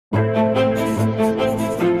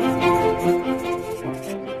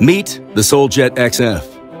Meet the Roland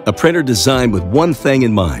XF, a printer designed with one thing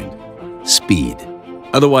in mind: speed,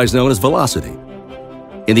 otherwise known as velocity.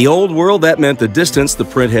 In the old world, that meant the distance the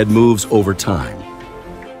printhead moves over time.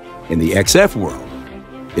 In the XF world,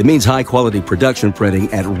 it means high-quality production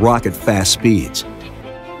printing at rocket-fast speeds.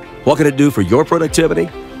 What can it do for your productivity?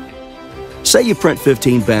 Say you print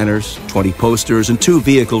 15 banners, 20 posters, and 2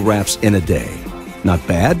 vehicle wraps in a day. Not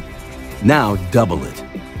bad? Now double it.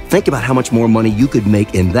 Think about how much more money you could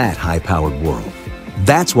make in that high-powered world.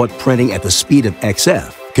 That's what printing at the speed of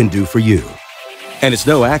XF can do for you. And it's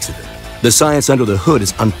no accident. The science under the hood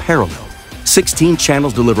is unparalleled. 16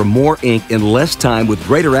 channels deliver more ink in less time with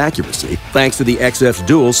greater accuracy thanks to the XF's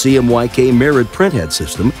dual CMYK mirrored printhead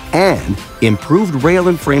system and improved rail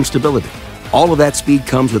and frame stability. All of that speed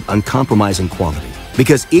comes with uncompromising quality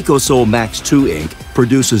because EcoSol Max 2 ink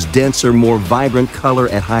produces denser, more vibrant color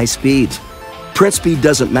at high speeds. Print speed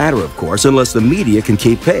doesn't matter, of course, unless the media can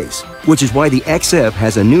keep pace, which is why the XF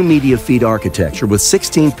has a new media feed architecture with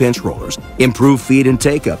 16 pinch rollers, improved feed and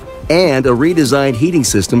take-up, and a redesigned heating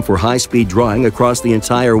system for high-speed drying across the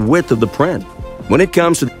entire width of the print. When it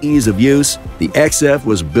comes to the ease of use, the XF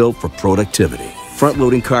was built for productivity.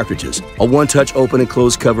 Front-loading cartridges, a one-touch open and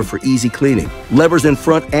close cover for easy cleaning, levers in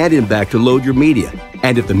front and in back to load your media.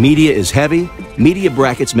 And if the media is heavy, media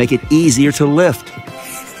brackets make it easier to lift.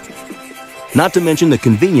 Not to mention the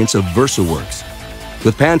convenience of VersaWorks,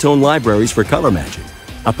 with Pantone libraries for color matching,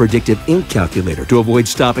 a predictive ink calculator to avoid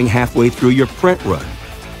stopping halfway through your print run,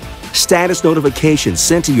 status notifications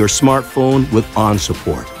sent to your smartphone with on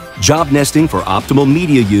support, job nesting for optimal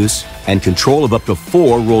media use, and control of up to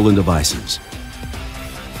 4 Roland devices.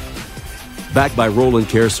 Backed by Roland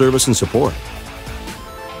Care Service and Support.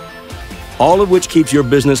 All of which keeps your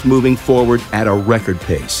business moving forward at a record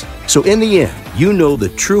pace. So in the end, you know the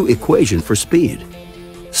true equation for speed.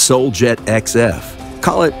 Roland XF.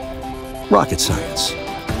 Call it rocket science.